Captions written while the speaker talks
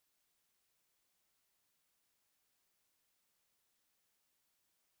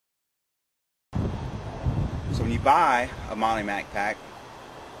buy a Molly MacPack,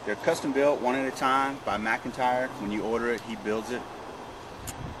 they're custom built one at a time by McIntyre. When you order it, he builds it.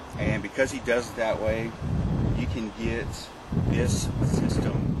 And because he does it that way, you can get this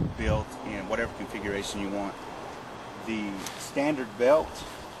system built in whatever configuration you want. The standard belt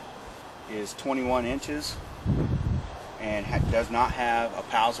is 21 inches and does not have a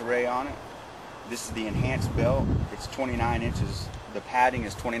PALS array on it. This is the enhanced belt. It's 29 inches. The padding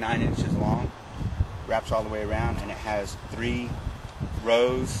is 29 inches long, wraps all the way around, and it has 3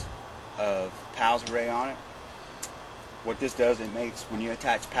 rows of PALS array on it. What this does, it makes, when you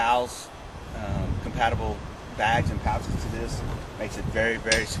attach PALS compatible bags and pouches to this, makes it very,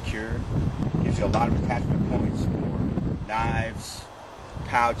 very secure. Gives you a lot of attachment points for knives,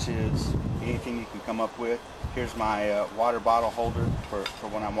 pouches, anything you can come up with. Here's my water bottle holder for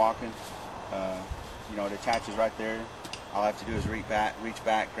when I'm walking. You know, it attaches right there. All I have to do is reach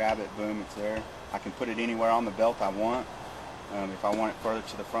back, grab it, boom, it's there. I can put it anywhere on the belt I want. If I want it further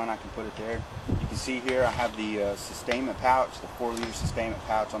to the front, I can put it there. You can see here I have the sustainment pouch, the 4-liter sustainment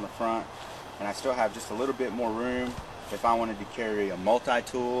pouch on the front, and I still have just a little bit more room if I wanted to carry a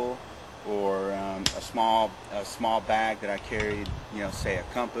multi-tool or a small bag that I carried, you know, say a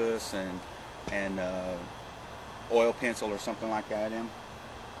compass and oil pencil or something like that in.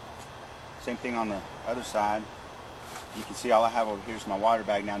 Same thing on the other side. You can see all I have over here is my water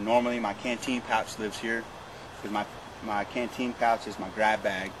bag. Now normally my canteen pouch lives here because my canteen pouch is my grab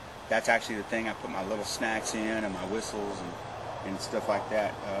bag. That's actually the thing I put my little snacks in and my whistles and stuff like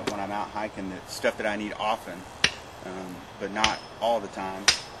that when I'm out hiking. The stuff that I need often, but not all the time.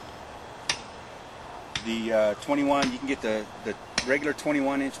 The 21, you can get the regular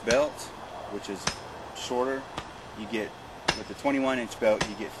 21-inch belt, which is shorter. You get, with the 21-inch belt,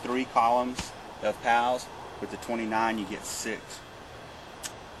 you get 3 columns of PALS. With the 29, you get 6.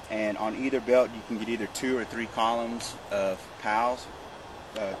 And on either belt, you can get either 2 or 3 columns of PALS,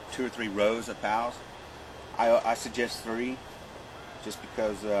 2 or 3 rows of PALS. I suggest 3, just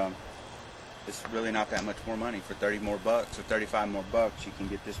because it's really not that much more money. For 30 more bucks or 35 more bucks, you can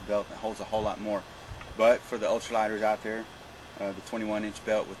get this belt that holds a whole lot more. But for the ultralighters out there, the 21-inch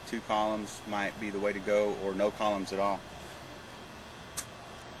belt with 2 columns might be the way to go, or no columns at all.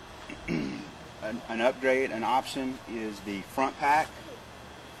 An upgrade, an option, is the front pack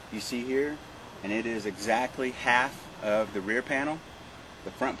you see here, and it is exactly half of the rear panel.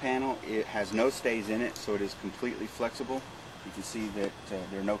 The front panel, it has no stays in it, so it is completely flexible. You can see that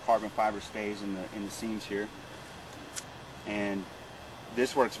there are no carbon fiber stays in the seams here, and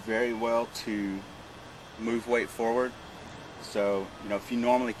this works very well to move weight forward. So, you know, if you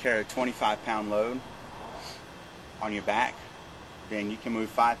normally carry a 25-pound load on your back, then you can move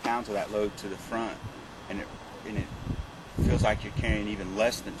 5 pounds of that load to the front, and it feels like you're carrying even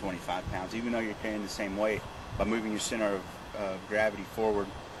less than 25 pounds, even though you're carrying the same weight. By moving your center of gravity forward,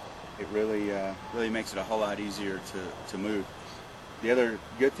 it really makes it a whole lot easier to move. The other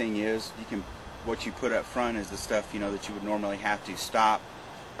good thing is what you put up front is the stuff, you know, that you would normally have to stop,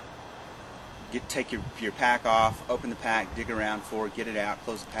 take your pack off, open the pack, dig around for it, get it out,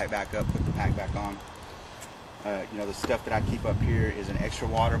 close the pack back up, put the pack back on. You know, the stuff that I keep up here is an extra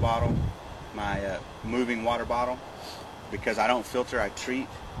water bottle, my moving water bottle, because I don't filter, I treat.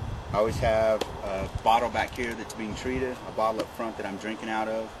 I always have a bottle back here that's being treated, a bottle up front that I'm drinking out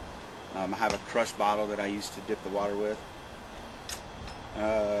of. I have a crushed bottle that I used to dip the water with.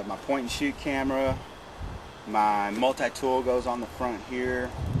 My point and shoot camera, my multi-tool goes on the front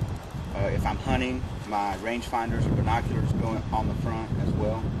here. If I'm hunting, my rangefinders or binoculars go on the front as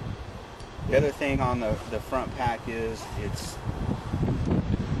well. The other thing on the front pack is it's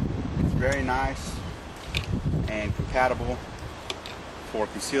very nice and compatible for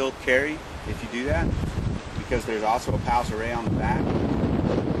concealed carry if you do that, because there's also a PALS array on the back.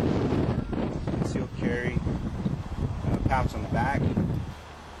 Concealed carry pouch on the back.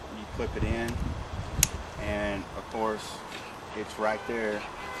 You clip it in, and of course it's right there.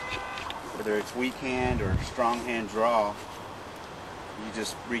 Whether it's weak hand or strong hand draw, you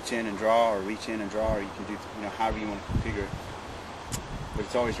just reach in and draw, or reach in and draw, or you can do, you know, however you want to configure it. But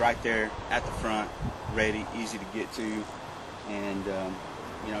it's always right there at the front, ready, easy to get to, and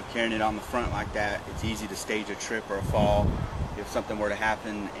you know, carrying it on the front like that, it's easy to stage a trip or a fall if something were to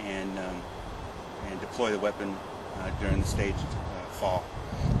happen, and deploy the weapon during the staged fall.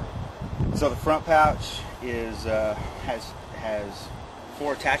 So the front pouch has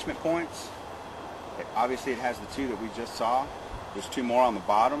 4 attachment points. Obviously it has the 2 that we just saw. There's 2 more on the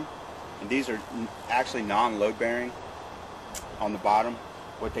bottom, and these are actually non-load bearing on the bottom.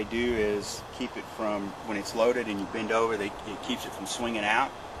 What they do is keep it from, when it's loaded and you bend over, it keeps it from swinging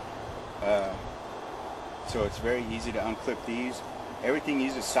out. So it's very easy to unclip these. Everything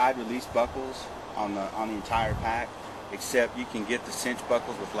uses side release buckles on the entire pack, except you can get the cinch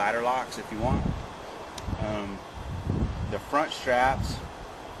buckles with ladder locks if you want. The front straps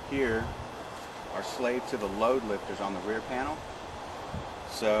here are slaved to the load lifters on the rear panel,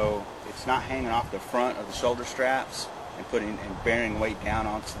 so it's not hanging off the front of the shoulder straps and bearing weight down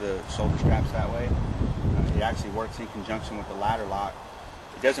onto the shoulder straps that way. It actually works in conjunction with the ladder lock.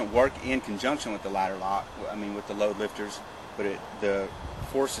 It doesn't work in conjunction with the ladder lock, I mean with the load lifters, but the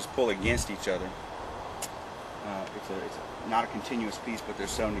forces pull against each other. It's not a continuous piece, but they're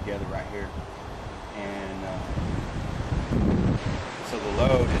sewn together right here. And so the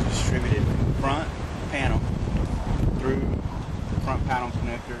load is distributed from the front panel through the front panel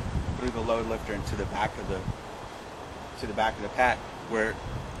connector, through the load lifter, and to the back of the pack.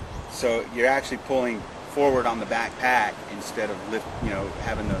 So you're actually pulling forward on the back pack instead of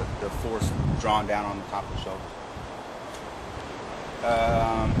having the force drawn down on the top of the shoulder.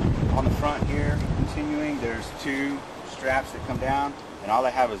 On the front here, continuing, there's two straps that come down, and all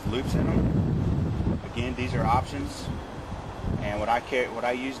they have is loops in them. Again, these are options, and what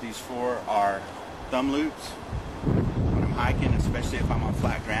I use these for are thumb loops when I'm hiking, especially if I'm on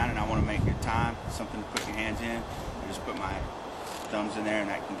flat ground and I want to make good time, something to put your hands in. I just put my thumbs in there, and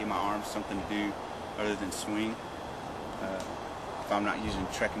I can give my arms something to do other than swing. If I'm not using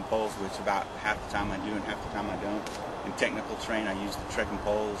trekking poles, which about half the time I do and half the time I don't. In technical terrain, I use the trekking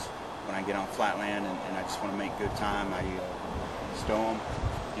poles when I get on flat land and I just want to make good time. I stow them,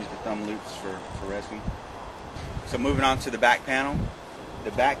 use the thumb loops for resting. So moving on to the back panel.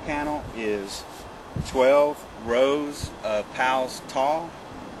 The back panel is 12 rows of pals tall,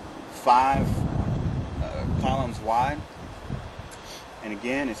 5 columns wide. And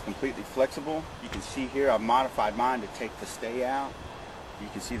again, it's completely flexible. You can see here I've modified mine to take the stay out. You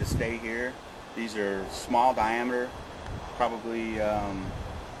can see the stay here. These are small diameter, probably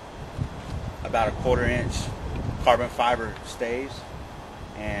about a 1/4 inch carbon fiber stays.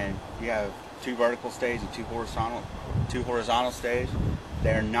 And you have 2 vertical stays and 2 horizontal stays.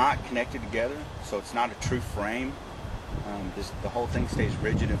 They're not connected together, so it's not a true frame. The whole thing stays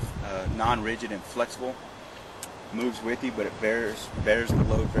rigid and non-rigid and flexible. Moves with you, but it bears the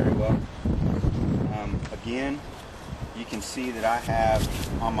load very well. Again, you can see that I have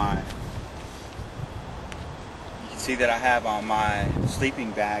on my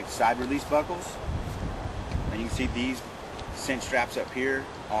sleeping bag side release buckles, and you can see these cinch straps up here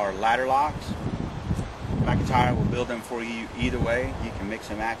are ladder locks. McIntyre will build them for you either way. You can mix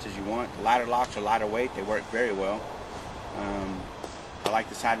and match as you want. The ladder locks are lighter weight; they work very well. I like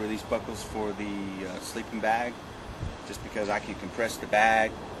the side release buckles for the sleeping bag, just because I can compress the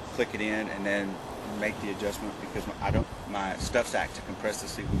bag, click it in, and then make the adjustment, because my stuff sack to compress the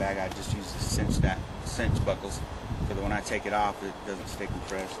sleeping bag, I just use the cinch buckles, so that when I take it off it doesn't stay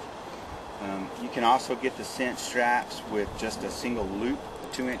compressed. You can also get the cinch straps with just a single loop, a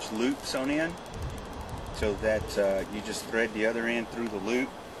 2-inch loop sewn in, so that you just thread the other end through the loop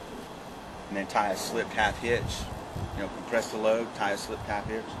and then tie a slipped half hitch. Compress the load, tie a slipped half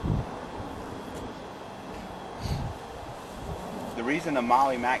hitch. The reason the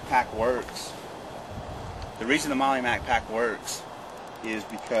M.O.L.L.E MacPack works is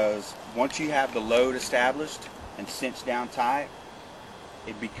because once you have the load established and cinched down tight,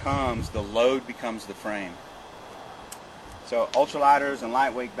 the load becomes the frame. So ultralighters and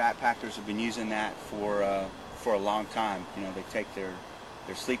lightweight backpackers have been using that for a long time. They take their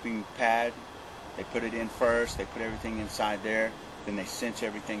sleeping pad, they put it in first, they put everything inside there, then they cinch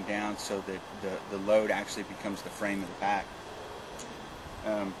everything down so that the load actually becomes the frame of the pack.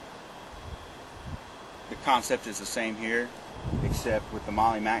 The concept is the same here, except with the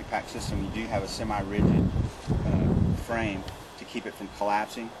M.O.L.L.E MacPack system, you do have a semi-rigid frame to keep it from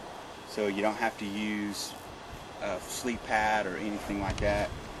collapsing, so you don't have to use a sleep pad or anything like that.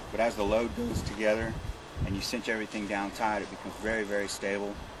 But as the load goes together and you cinch everything down tight, it becomes very, very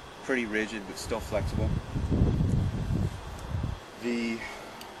stable, pretty rigid, but still flexible. The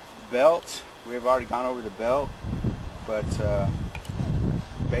belt, we've already gone over the belt, but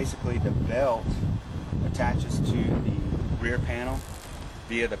basically the belt attaches to the rear panel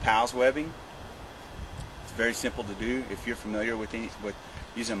via the PALS webbing. It's very simple to do. If you're familiar with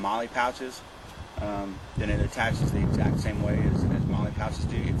using M.O.L.L.E pouches, then it attaches the exact same way as M.O.L.L.E pouches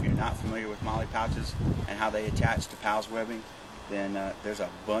do. If you're not familiar with M.O.L.L.E pouches and how they attach to PALS webbing, then there's a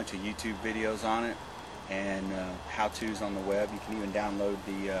bunch of YouTube videos on it and how-tos on the web. You can even download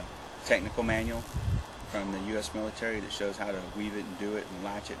the technical manual from the U.S. military that shows how to weave it and do it and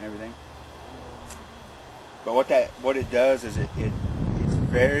latch it and everything. But what it does is it's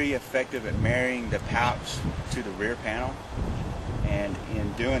very effective at marrying the pouch to the rear panel, and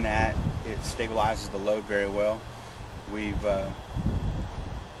in doing that it stabilizes the load very well. We've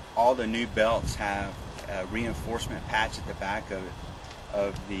all the new belts have a reinforcement patch at the back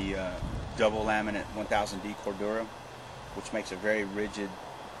of the double laminate 1000D Cordura, which makes a very rigid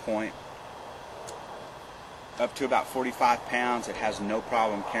point. Up to about 45 pounds, it has no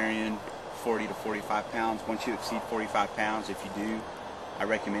problem carrying 40 to 45 pounds. Once you exceed 45 pounds, if you do, I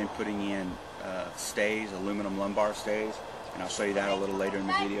recommend putting in stays, aluminum lumbar stays, and I'll show you that a little later in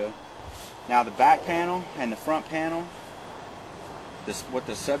the video. Now the back panel and the front panel, what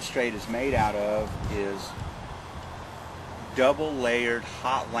the substrate is made out of is double layered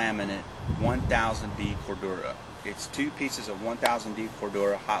hot laminate 1000D Cordura. It's two pieces of 1000D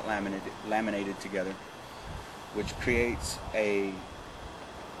Cordura hot laminated together, which creates a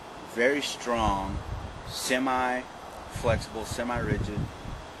very strong, semi-flexible, semi-rigid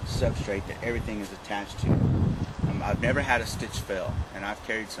substrate that everything is attached to. I've never had a stitch fail, and I've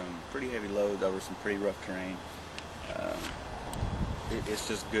carried some pretty heavy loads over some pretty rough terrain. It's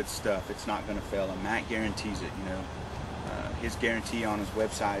just good stuff. It's not going to fail, and Matt guarantees it. You know, his guarantee on his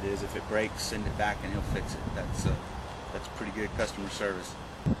website is if it breaks, send it back and he'll fix it. That's pretty good customer service.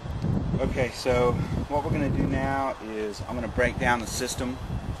 Okay, so what we're going to do now is I'm going to break down the system,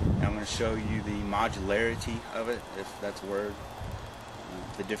 and I'm going to show you the modularity of it, if that's a word.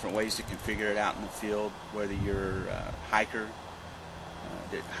 The different ways to configure it out in the field, whether you're a hiker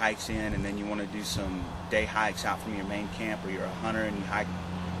that hikes in and then you want to do some day hikes out from your main camp, or you're a hunter and you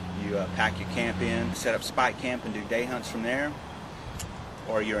pack your camp in, set up spike camp and do day hunts from there,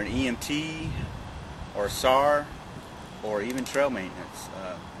 or you're an EMT or a SAR or even trail maintenance.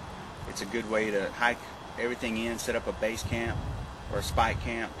 It's a good way to hike everything in, set up a base camp or a spike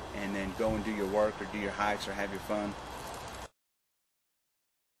camp, and then go and do your work or do your hikes or have your fun.